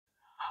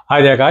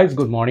Hi there guys,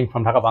 good morning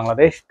from Dhaka,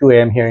 Bangladesh. 2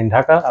 a.m. here in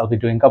Dhaka. I'll be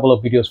doing a couple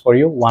of videos for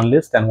you, one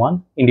list and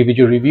one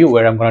individual review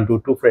where I'm going to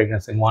do two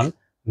fragrances in one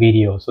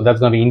video. So that's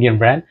going to be Indian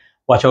brand.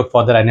 Watch out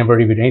for that. I never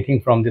reviewed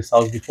anything from this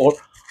house before.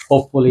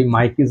 Hopefully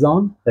mic is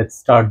on. Let's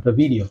start the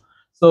video.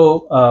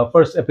 So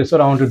first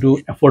episode, I want to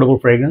do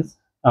affordable fragrance.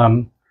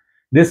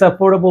 This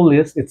affordable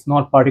list, it's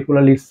not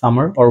particularly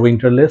summer or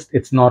winter list.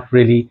 It's not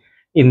really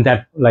in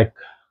that like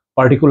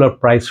particular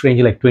price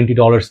range like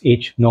 $20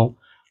 each. No,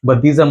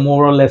 but these are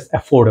more or less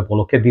affordable.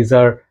 Okay, these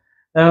are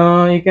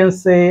you can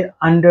say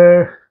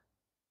under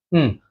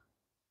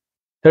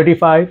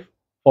 35,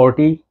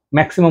 40,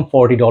 maximum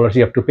 $40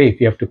 you have to pay if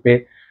you have to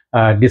pay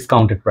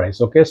discounted price.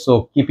 Okay,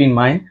 so keep in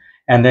mind.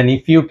 And then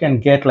if you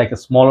can get like a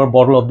smaller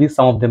bottle of these,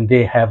 some of them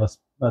they have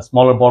a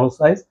smaller bottle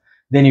size,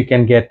 then you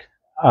can get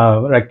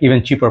like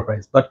even cheaper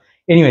price. But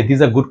anyway,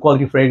 these are good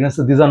quality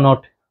fragrances. These are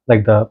not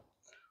like the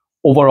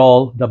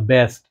overall the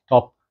best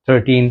top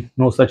 13,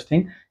 no such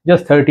thing,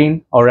 just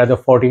 13 or rather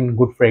 14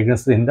 good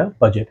fragrances in the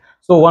budget.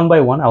 So one by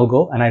one I'll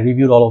go and I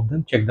reviewed all of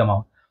them. Check them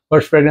out.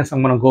 First fragrance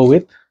I'm going to go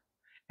with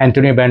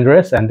Antonio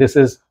Banderas, and this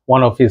is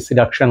one of his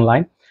Seduction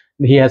line.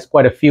 He has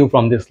quite a few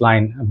from this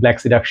line: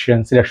 Black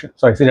Seduction,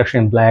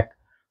 Seduction in Black,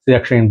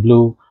 Seduction in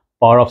Blue,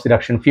 Power of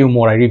Seduction, few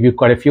more. I reviewed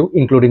quite a few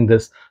including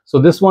this. So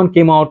this one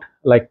came out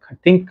like I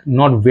think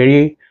not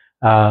very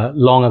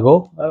long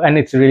ago, and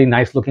it's a really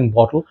nice looking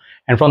bottle.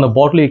 And from the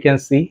bottle you can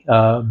see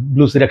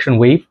Blue Seduction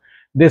Wave.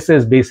 This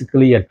is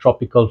basically a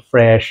tropical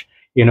fresh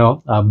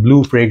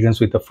blue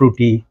fragrance with a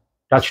fruity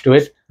touch to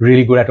it.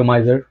 Really good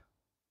atomizer.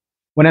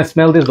 When I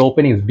smell this, the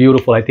opening is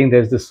beautiful. I think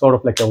there's this sort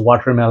of like a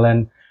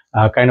watermelon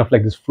kind of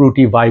like this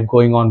fruity vibe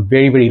going on.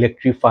 Very, very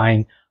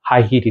electrifying.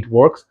 High heat, it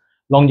works.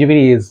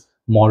 Longevity is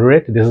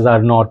moderate. These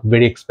are not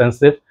very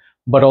expensive,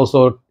 but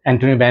also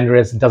Antonio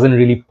Banderas doesn't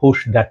really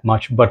push that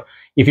much. But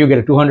if you get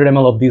a 200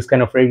 ml of these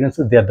kind of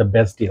fragrances, they're the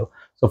best deal.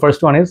 So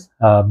first one is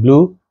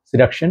Blue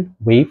Seduction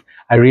Wave.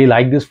 I really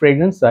like this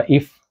fragrance.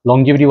 If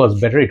longevity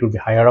was better, it would be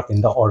higher up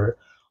in the order.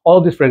 All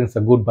of these fragrances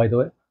are good, by the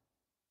way.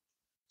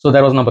 So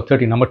that was number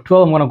 13. Number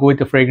 12, I'm going to go with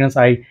the fragrance.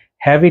 I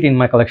have it in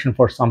my collection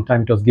for some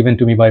time. It was given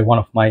to me by one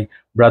of my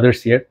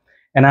brothers here.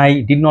 And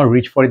I did not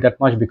reach for it that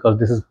much because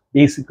this is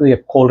basically a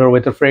colder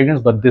weather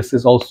fragrance, but this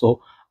is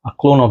also a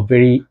clone of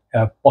very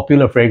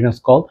popular fragrance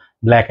called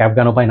Black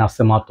Afghano by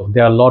Nasemato.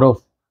 There are a lot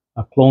of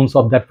clones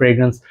of that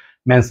fragrance,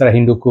 Mansara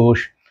Hindu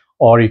Kush,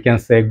 or you can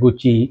say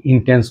Gucci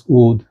Intense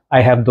Oud.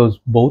 I have those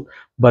both,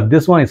 but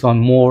this one is on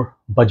more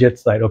budget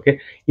side. Okay,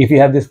 if you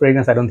have this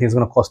fragrance, I don't think it's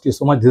going to cost you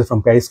so much. This is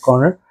from Paris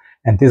Corner,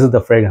 and this is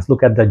the fragrance.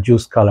 Look at the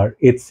juice color.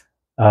 It's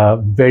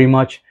very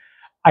much.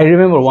 I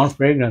remember one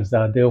fragrance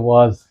that there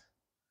was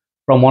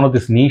from one of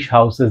these niche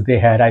houses. They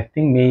had, I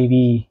think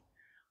maybe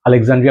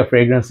Alexandria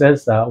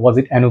fragrances. Was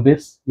it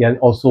Anubis? Yeah, it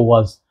also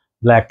was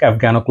Black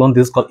Afghano clone.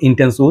 This is called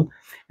Intense Oud,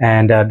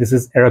 and this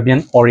is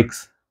Arabian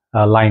Oryx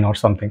line or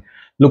something.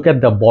 Look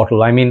at the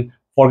bottle. I mean,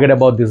 forget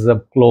about this is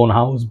a clone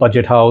house,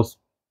 budget house.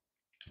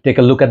 Take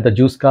a look at the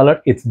juice color.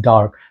 It's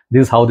dark.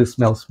 This is how this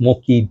smells: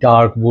 smoky,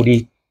 dark,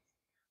 woody,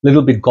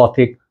 little bit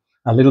gothic,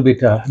 a little bit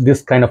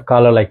this kind of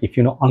color, like if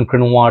you know Encre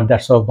Noir,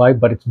 that sort of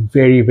vibe. But it's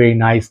very, very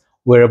nice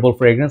wearable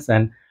fragrance,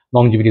 and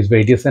longevity is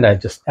very decent. I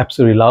just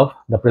absolutely love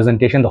the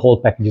presentation. The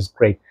whole package is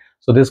great.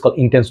 So this is called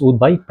Intense Oud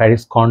by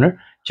Paris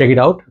Corner. Check it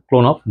out.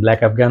 Clone of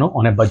Black Afghano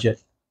on a budget.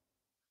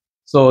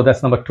 So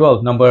that's number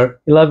 12. Number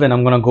 11,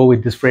 I'm going to go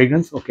with this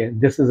fragrance. Okay,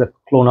 this is a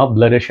clone of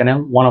Bleu de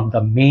Chanel, one of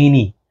the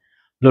many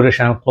Bleu de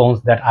Chanel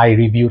clones that I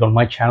reviewed on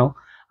my channel.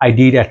 I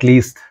did at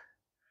least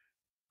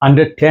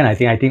under 10, I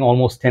think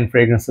almost 10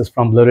 fragrances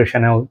from Bleu de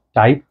Chanel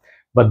type.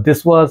 But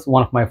this was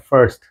one of my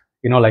first,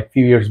 like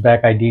few years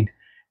back I did,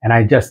 and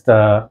I just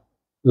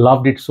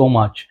loved it so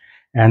much.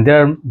 And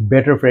there are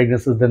better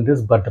fragrances than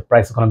this, but the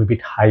price is going to be a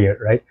bit higher,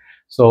 right?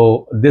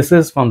 So this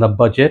is from the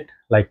budget,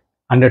 like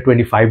under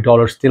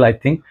 $25 still, I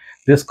think.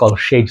 This is called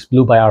Shades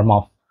Blue by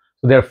Armaf.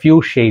 So there are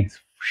few shades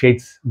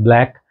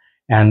black,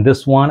 and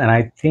this one, and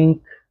I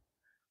think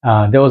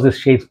there was this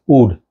shades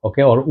Oud,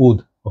 okay, or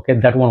Oud, okay.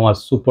 That one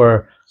was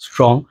super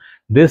strong.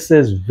 This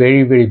is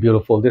very, very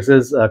beautiful. This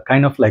is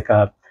kind of like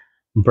a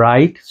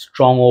bright,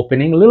 strong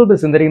opening, a little bit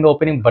synthetic in the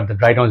opening, but the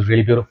dry down is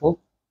really beautiful.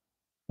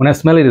 When I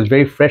smell it, it's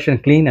very fresh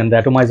and clean, and the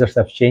atomizers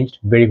have changed.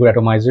 Very good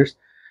atomizers.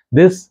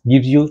 This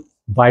gives you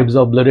vibes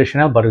of Bleu de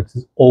Chanel, but it's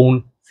its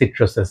own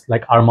citruses,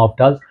 like Armaf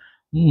does.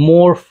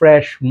 More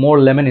fresh, more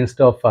lemon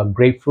instead of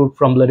grapefruit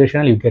from Bleu de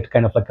Chanel. You get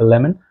kind of like a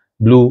lemon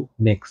blue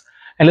mix,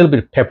 and a little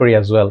bit peppery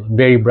as well.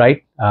 Very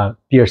bright,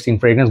 piercing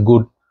fragrance.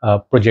 Good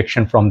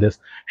projection from this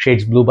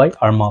Shades Blue by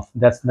Armaf.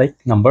 That's like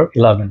number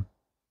 11.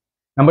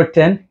 Number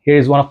 10. Here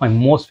is one of my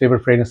most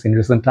favorite fragrances in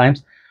recent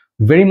times.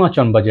 Very much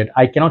on budget.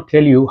 I cannot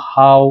tell you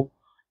how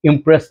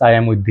impressed I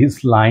am with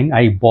this line.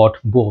 I bought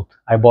both.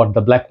 I bought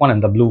the black one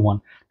and the blue one.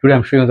 Today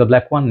I'm showing you the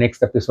black one.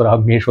 Next episode I'll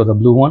may show the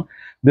blue one.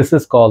 This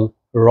is called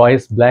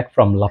Royce Black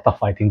from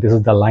Lattafa. I think this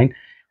is the line,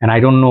 and I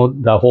don't know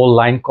the whole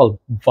line called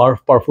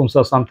Perfumes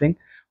or something,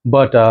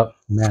 but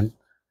man,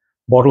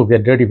 bottles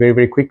get dirty very,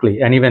 very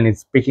quickly, and even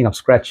it's picking up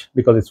scratch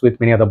because it's with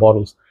many other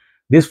bottles.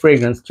 This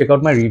fragrance, check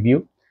out my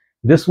review.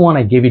 This one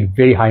I gave it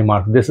very high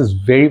mark. This is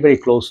very, very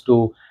close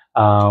to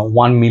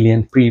 1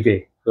 million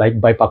Privé,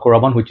 like by Paco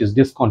Rabanne, which is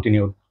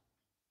discontinued.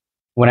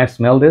 When I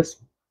smell this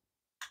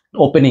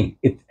opening,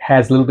 it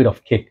has a little bit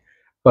of kick,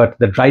 but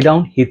the dry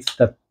down hits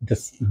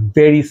this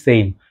very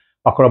same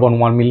Paco Rabanne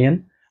 1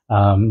 million,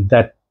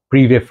 that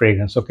Privé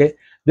fragrance. Okay,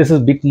 this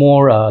is a bit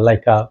more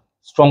like a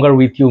stronger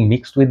with you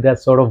mixed with that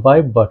sort of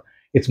vibe, but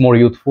it's more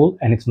youthful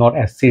and it's not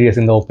as serious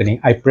in the opening.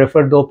 I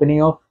prefer the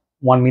opening of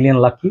 1 million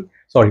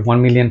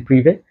 1 million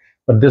Privé,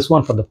 but this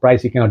one, for the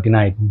price, you cannot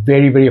deny it.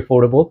 Very, very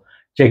affordable.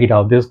 Check it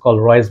out. This is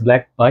called Royce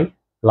Black by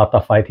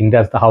Lattafa. I think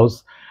that's the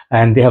house,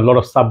 and they have a lot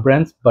of sub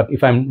brands, but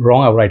if I'm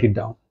wrong, I'll write it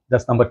down.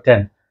 That's number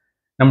 10.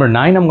 Number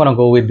 9, I'm gonna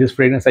go with this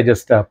fragrance. I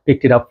just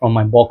picked it up from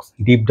my box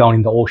deep down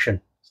in the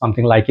ocean,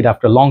 something like it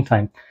after a long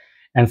time.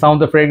 And some of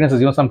the fragrances,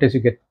 you know, sometimes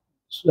you get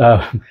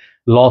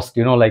lost,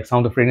 you know, like some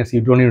of the fragrances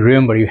you don't even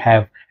remember you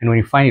have, and when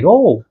you find it,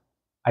 oh,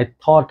 I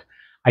thought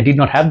I did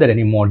not have that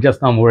anymore.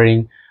 Just now I'm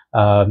wearing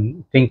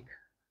think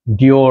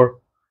Dior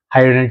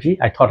Higher Energy.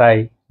 I thought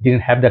I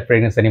didn't have that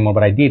fragrance anymore,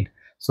 but I did.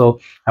 So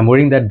I'm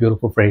wearing that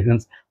beautiful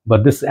fragrance.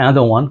 But this is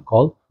another one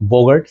called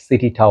Bogart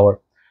City Tower.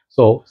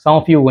 So some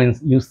of you, when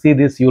you see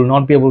this, you will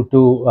not be able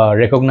to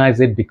recognize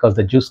it because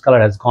the juice color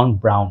has gone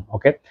brown.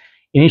 Okay,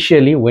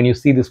 initially when you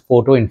see this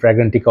photo in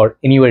Fragrantica or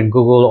anywhere in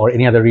Google or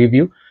any other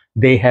review,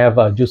 they have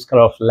a juice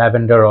color of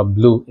lavender or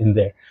blue in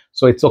there.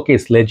 So it's okay,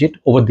 it's legit.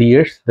 Over the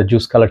years, the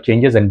juice color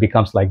changes and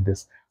becomes like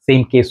this.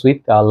 Same case with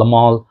Le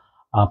Male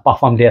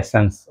Parfum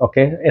d'Essence,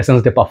 okay,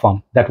 Essence de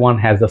Parfum. That one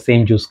has the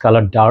same juice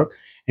color, dark,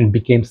 and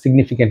became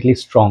significantly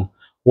strong.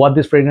 What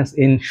this fragrance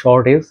in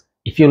short is,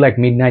 if you like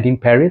Midnight in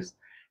Paris,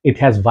 it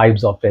has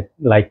vibes of it,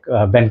 like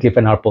Van Cleef &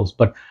 Arpels.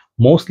 But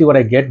mostly what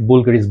I get,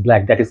 Bulgari's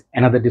Black. That is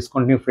another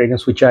discontinued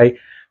fragrance which I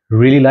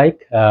really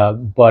like,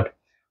 but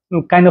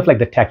kind of like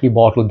the tacky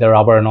bottle, the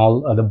rubber and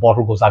all, the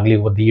bottle goes ugly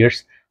over the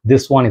years.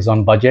 This one is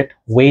on budget,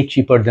 way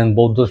cheaper than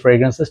both those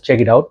fragrances. Check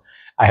it out.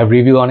 I have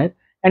review on it,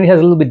 and it has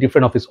a little bit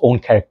different of its own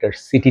character.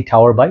 City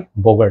Tower by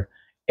Bogart.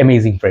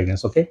 Amazing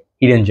fragrance, okay?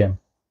 Hidden gem.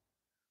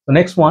 The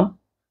next one,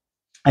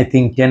 I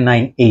think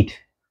 1098,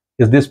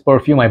 is this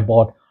perfume I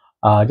bought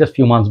just a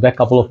few months back,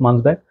 couple of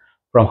months back,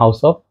 from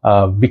House of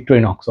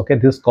Victorinox. Okay,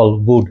 this is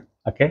called Wood.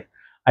 Okay,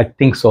 I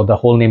think so. The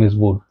whole name is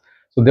Wood.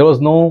 So there was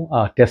no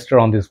tester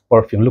on this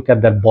perfume. Look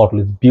at that bottle.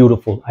 It's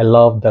beautiful. I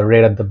love the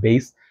red at the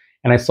base.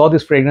 And I saw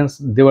this fragrance.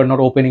 They were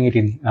not opening it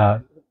in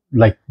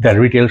like the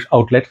retail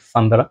outlet,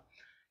 Sandara,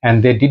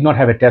 and they did not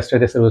have a tester.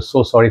 They said, "We're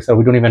so sorry, sir.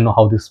 We don't even know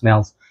how this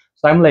smells."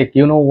 So I'm like,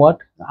 you know what?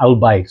 I'll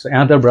buy it. So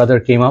another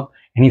brother came up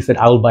and he said,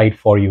 "I'll buy it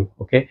for you."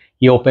 Okay.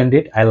 He opened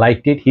it. I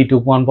liked it. He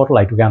took one bottle.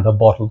 I took another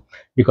bottle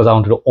because I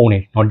wanted to own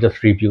it, not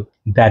just review.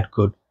 That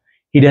good.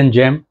 Hidden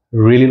gem,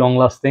 really long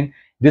lasting.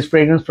 This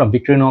fragrance from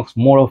Victorinox,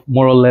 more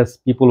or less,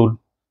 people would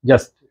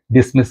just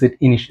dismiss it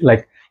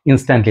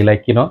instantly,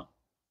 like, you know,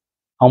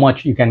 how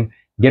much you can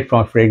get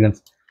from a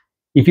fragrance.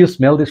 If you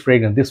smell this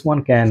fragrance, this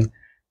one can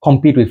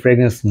compete with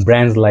fragrance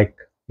brands like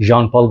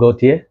Jean Paul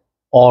Gaultier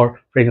or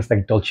fragrance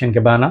like Dolce &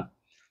 Gabbana,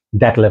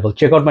 that level.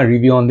 Check out my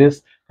review on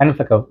this. Kind of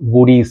like a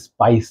woody,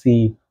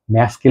 spicy,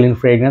 masculine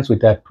fragrance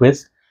with a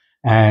twist,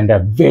 and a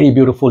very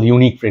beautiful,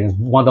 unique fragrance.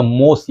 One of the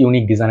most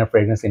unique designer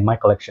fragrance in my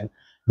collection.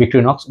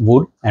 Victorinox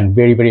Wood, and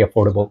very, very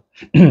affordable.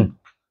 In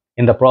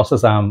the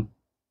process,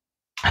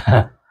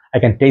 I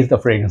can taste the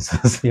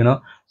fragrances, you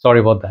know. Sorry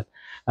about that.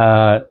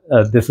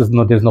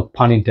 There's no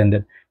pun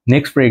intended.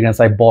 Next fragrance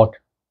I bought,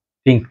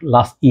 I think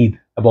last Eid,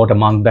 about a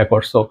month back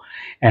or so,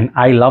 and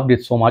I loved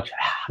it so much.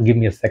 Give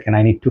me a second,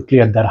 I need to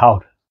clear that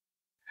out.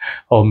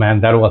 Oh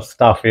man, that was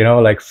tough, you know.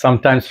 Like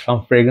sometimes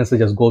some fragrances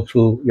just go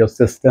through your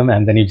system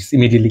and then you just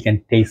immediately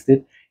can taste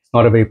it. It's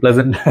not a very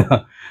pleasant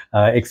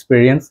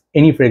experience.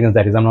 Any fragrance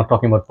that is, I'm not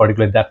talking about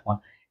particularly that one.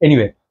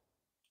 Anyway,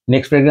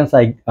 next fragrance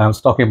I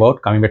was talking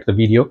about, coming back to the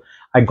video,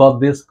 I got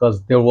this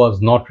because there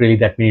was not really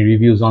that many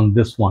reviews on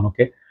this one,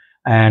 okay?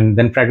 And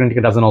then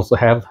Fragrantica doesn't also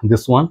have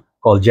this one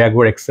called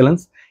Jaguar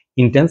Excellence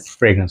Intense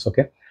Fragrance,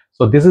 okay?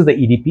 So this is the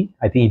EDP,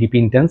 I think EDP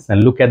Intense,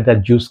 and look at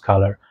that juice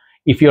color.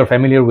 If you're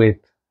familiar with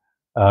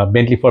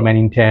Bentley for Men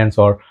Intense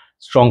or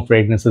strong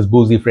fragrances,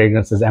 boozy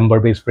fragrances,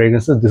 amber-based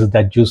fragrances, this is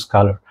that juice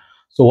color.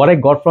 So what I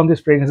got from this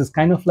fragrance is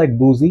kind of like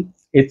boozy.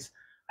 It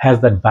has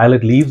that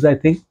violet leaves, I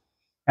think,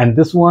 and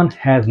this one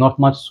has not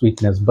much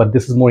sweetness, but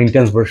this is more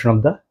intense version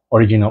of the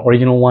original.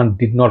 Original one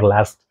did not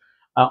last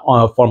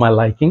for my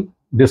liking.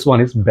 This one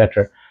is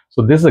better.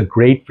 So this is a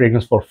great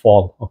fragrance for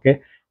fall,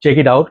 okay? Check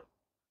it out.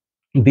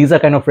 These are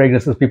kind of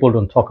fragrances people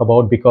don't talk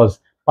about because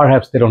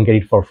perhaps they don't get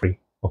it for free,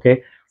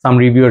 okay? Some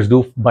reviewers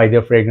do buy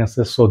their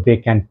fragrances so they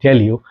can tell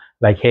you,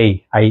 like,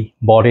 hey, I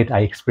bought it, I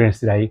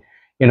experienced it,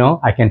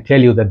 I can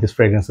tell you that this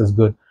fragrance is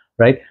good,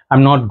 right?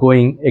 I'm not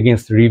going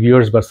against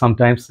reviewers, but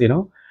sometimes,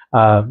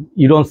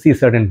 you don't see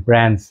certain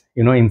brands,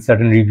 in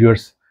certain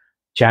reviewers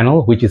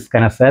channel, which is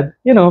kind of sad,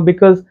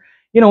 because,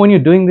 when you're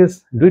doing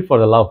this, do it for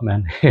the love,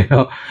 man.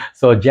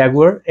 So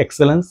Jaguar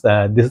Excellence,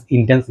 this is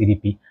Intense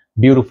EDP,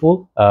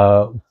 beautiful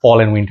fall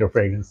and winter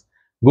fragrance,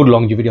 good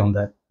longevity on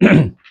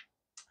that.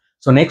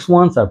 So next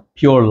ones are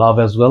pure love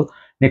as well.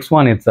 Next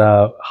one, it's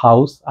a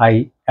house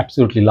I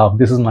absolutely love.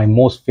 This is my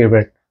most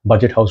favorite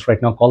budget house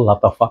right now, called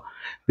Lattafa.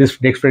 This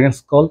next fragrance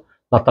is called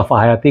Lattafa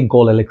Hayati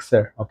Gold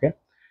Elixir. Okay,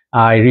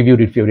 I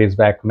reviewed it a few days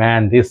back.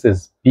 Man, this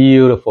is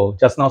beautiful.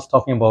 Just now I was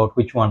talking about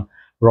which one,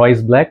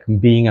 Royce Black,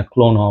 being a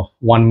clone of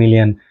 1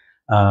 million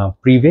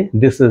Privé.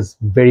 This is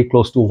very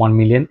close to 1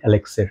 million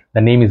Elixir.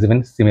 The name is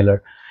even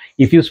similar.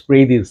 If you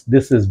spray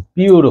this is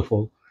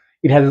beautiful.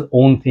 It has its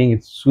own thing.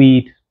 It's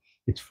sweet,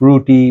 it's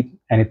fruity,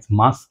 and it's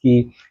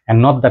musky,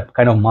 and not that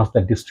kind of musk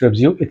that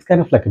disturbs you. It's kind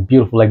of like a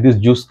beautiful, like this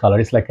juice color.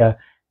 It's like a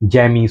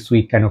jammy,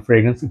 sweet kind of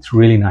fragrance. It's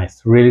really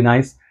nice,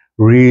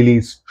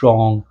 really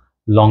strong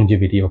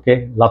longevity.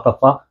 Okay,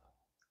 Lattafa,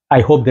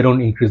 I hope they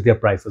don't increase their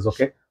prices.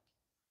 Okay,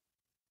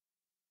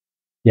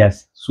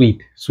 yes,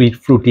 sweet,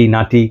 fruity,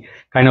 nutty,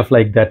 kind of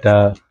like that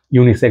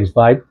unisex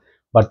vibe.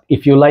 But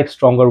if you like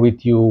stronger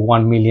with you,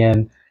 1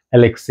 million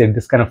Elixir,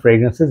 this kind of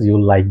fragrances,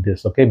 you'll like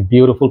this. Okay,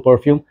 beautiful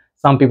perfume.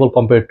 Some people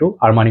compare it to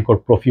Armani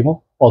called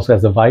Profumo, also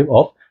has a vibe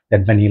of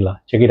that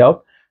vanilla. Check it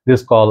out.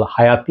 This is called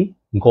Hayati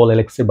Gold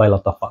Elixir by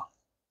Lattafa.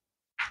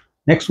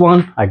 Next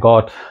one I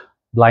got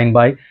blind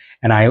buy,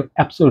 and I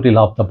absolutely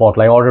love the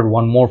bottle. I ordered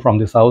one more from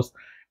this house,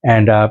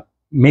 and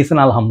Maison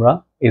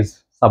Alhambra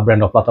is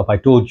sub-brand of Lattafa. I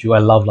told you I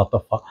love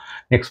Lattafa.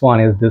 Next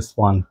one is this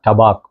one,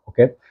 Tabac.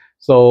 Okay,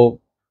 so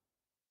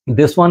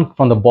this one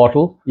from the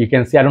bottle, you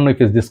can see, I don't know if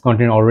it's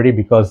discontinued already,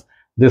 because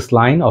this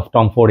line of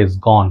Tom Ford is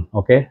gone.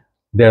 Okay,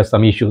 there are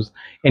some issues.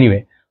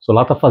 Anyway, so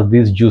Lattafa's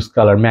this juice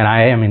color, man,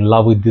 I am in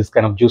love with this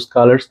kind of juice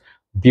colors.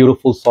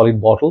 Beautiful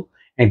solid bottle,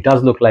 and it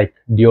does look like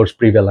Dior's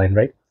Privé line,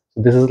 right?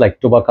 So this is like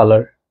Tuba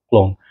color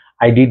clone.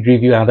 I did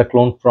review another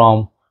clone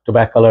from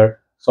Tuba color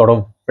sort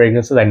of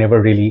fragrances. I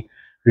never really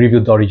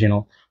reviewed the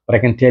original, but I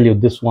can tell you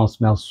this one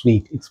smells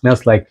sweet. It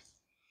smells like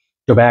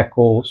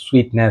tobacco,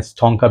 sweetness,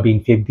 tonka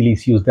bean, fake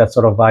delicious, that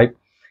sort of vibe,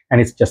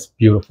 and it's just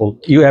beautiful.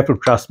 You have to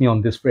trust me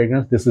on this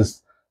fragrance. This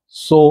is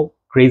so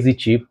crazy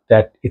cheap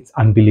that it's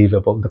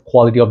unbelievable. The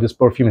quality of this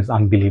perfume is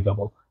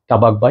unbelievable.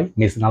 Tabac by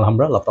Maison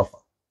Alhambra, Lattafa.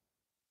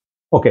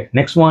 Okay,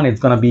 next one is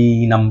gonna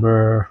be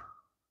number,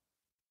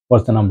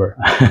 what's the number?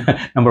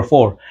 Number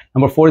 4.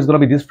 Number 4 is gonna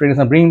be this fragrance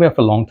I'm bringing back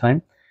for a long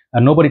time,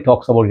 and nobody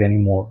talks about it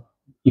anymore.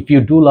 If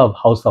you do love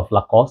House of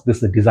Lacoste, this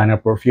is a designer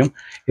perfume.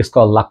 It's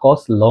called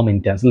Lacoste L'Homme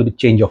Intense, a little bit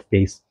change of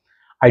pace.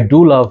 I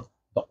do love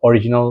the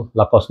original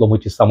Lacoste L'Homme,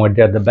 which is somewhere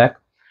there at the back.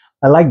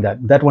 I like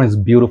that. That one is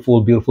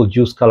beautiful,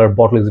 juice color.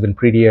 Bottle is even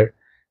prettier.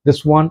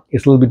 This one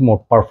is a little bit more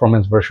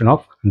performance version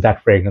of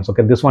that fragrance.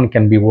 Okay, this one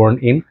can be worn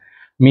in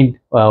mid,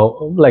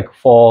 like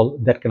fall,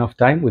 that kind of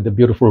time, with the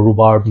beautiful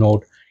rhubarb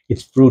note.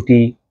 It's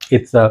fruity.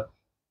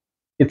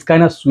 It's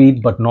kind of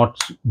sweet, but not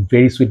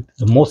very sweet.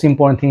 The most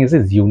important thing is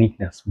its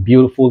uniqueness.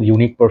 Beautiful,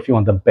 unique perfume,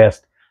 and the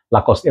best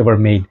Lacoste ever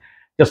made.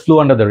 Just flew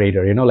under the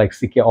radar, you know, like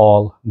Sique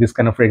All, this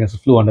kind of fragrance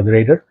flew under the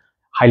radar.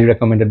 Highly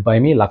recommended by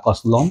me,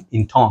 Lacoste L'Homme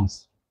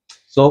Intense.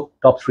 So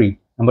top 3.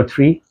 Number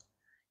 3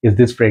 is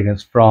this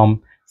fragrance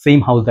from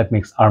same house that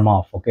makes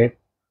Armaf. Okay,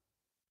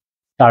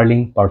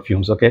 Starling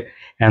Perfumes. Okay,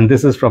 and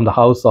this is from the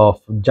house of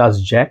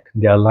Just Jack,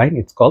 their line.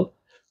 It's called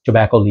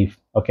Tobacco Leaf.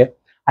 Okay,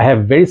 I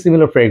have very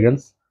similar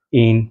fragrance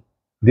in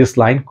this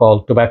line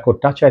called Tobacco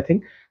Touch, I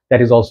think.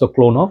 That is also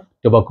clone of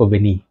Tobacco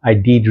Vanille. I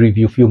did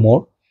review few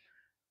more.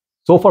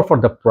 So far, for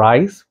the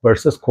price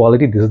versus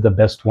quality, this is the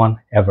best one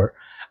ever.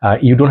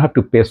 You don't have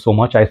to pay so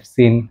much. I've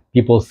seen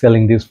people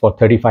selling this for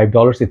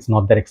 $35. It's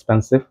not that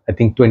expensive. I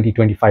think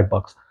 20-25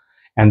 bucks.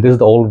 And this is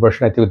the old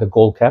version, I think, with the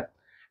gold cap.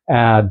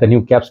 The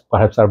new caps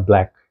perhaps are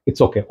black. It's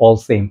okay, all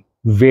same.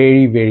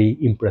 Very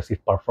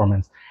impressive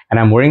performance. And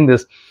I'm wearing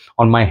this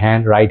on my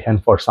hand, right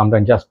hand, for some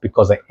time, just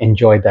because I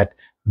enjoy that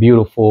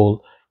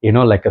beautiful, you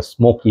know, like a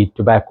smoky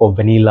tobacco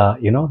vanilla,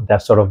 you know,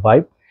 that sort of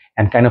vibe,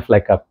 and kind of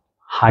like a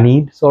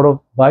honeyed sort of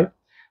vibe.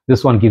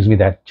 This one gives me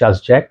that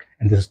Just Jack,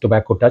 and this is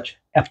Tobacco Touch.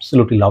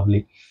 Absolutely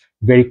lovely,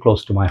 very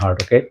close to my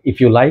heart. Okay, if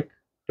you like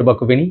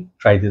Tobacco Vanille,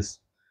 try this.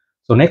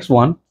 So next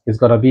one is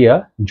gonna be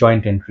a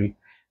joint entry,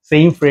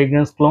 same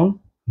fragrance clone.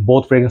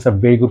 Both fragrances are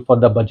very good for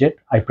the budget.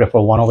 I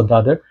prefer one over the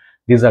other.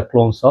 These are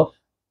clones of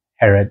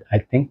Herod, I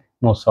think.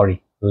 No,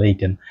 sorry,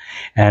 Leighton.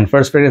 And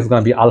first fragrance is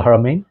gonna be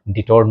Haramain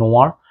Detour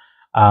Noir.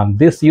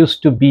 This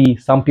used to be,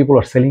 some people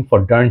are selling for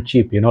darn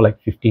cheap, you know,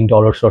 like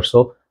 $15 or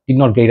so. Did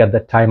not get it at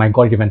that time. I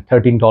got it even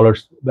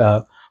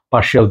 $13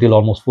 partial deal,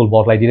 almost full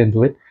bottle. I didn't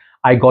do it.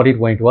 I got it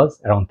when it was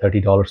around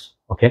 $30.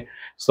 Okay,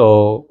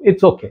 so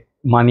it's okay.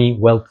 Money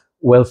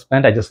well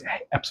spent. I just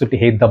absolutely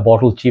hate the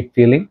bottle cheap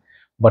feeling,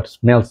 but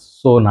smells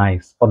so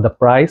nice. For the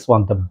price,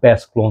 one of the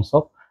best clones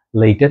of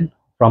Leighton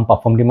from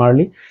Parfum de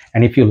Marly.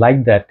 And if you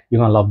like that, you're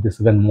gonna love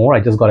this even more. I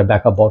just got a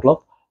backup bottle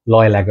of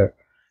Loyal Agar.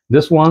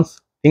 This one's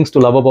things to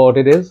love about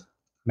it is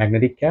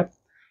magnetic cap.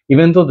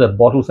 Even though the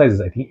bottle size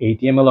is, I think,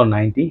 80 ml or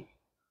 90,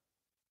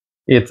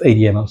 it's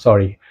 80 ml.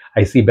 Sorry,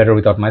 I see better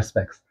without my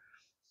specs.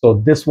 So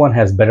this one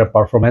has better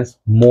performance,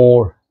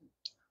 more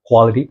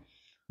quality.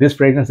 This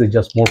fragrance is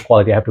just more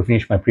quality. I have to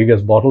finish my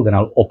previous bottle, then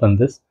I'll open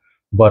this.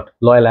 But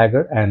Loyal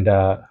Agar and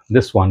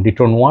this one,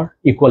 Detour Noir,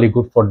 equally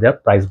good for their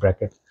price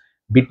bracket.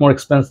 Bit more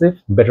expensive,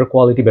 better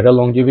quality, better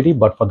longevity,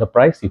 but for the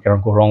price, you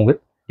cannot go wrong with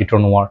Detour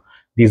Noir.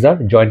 These are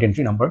joint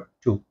entry number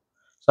 2.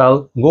 So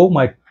I'll go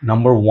my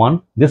number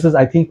 1. This is,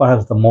 I think,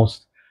 perhaps the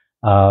most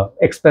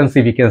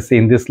expensive you can say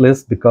in this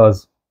list,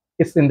 because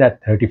it's in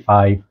that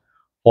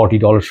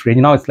 $35–40 range.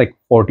 Now it's like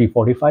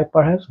 40–45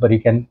 perhaps, but you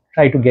can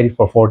try to get it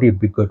for 40. It'd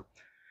be good.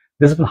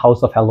 This is from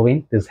House of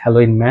Halloween. This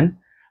Halloween Man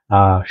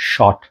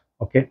shot.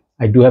 Okay,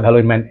 I do have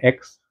Halloween Man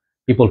X.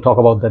 People talk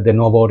about that, they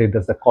know about it.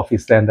 There's a coffee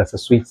scent, that's a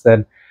sweet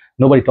scent.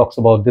 Nobody talks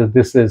about this.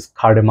 This is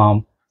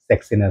cardamom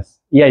sexiness.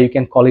 Yeah, you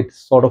can call it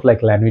sort of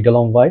like La Nuit de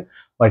l'Homme vibe,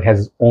 but it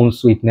has its own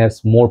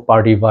sweetness, more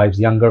party vibes,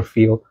 younger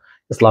feel.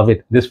 Just love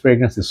it. This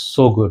fragrance is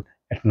so good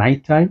at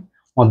nighttime,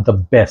 on the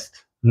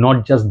best,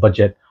 not just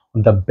budget,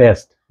 on the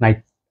best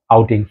night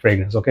outing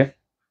fragrance. Okay.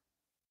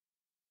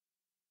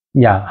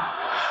 Yeah.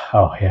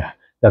 Oh yeah,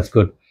 that's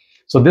good.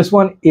 So this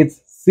one,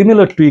 it's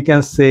similar to, you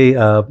can say,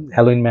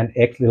 Halloween Man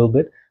X a little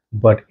bit,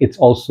 but it's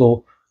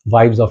also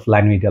vibes of La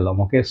Nuit de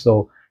l'Homme. Okay,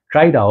 so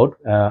try it out.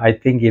 I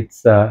think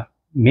it's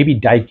maybe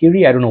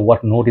daiquiri. I don't know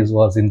what note it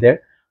was in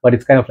there, but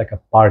it's kind of like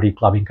a party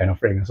clubbing kind of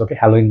fragrance. Okay,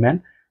 Halloween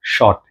Man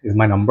Shot is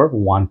my number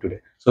 1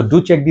 today. So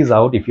do check these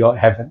out if you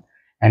haven't,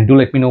 and do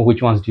let me know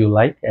which ones do you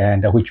like,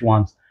 and which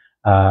ones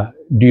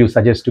do you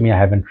suggest to me I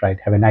haven't tried.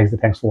 Have a nice day.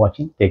 Thanks for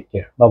watching. Take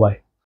care. Bye bye.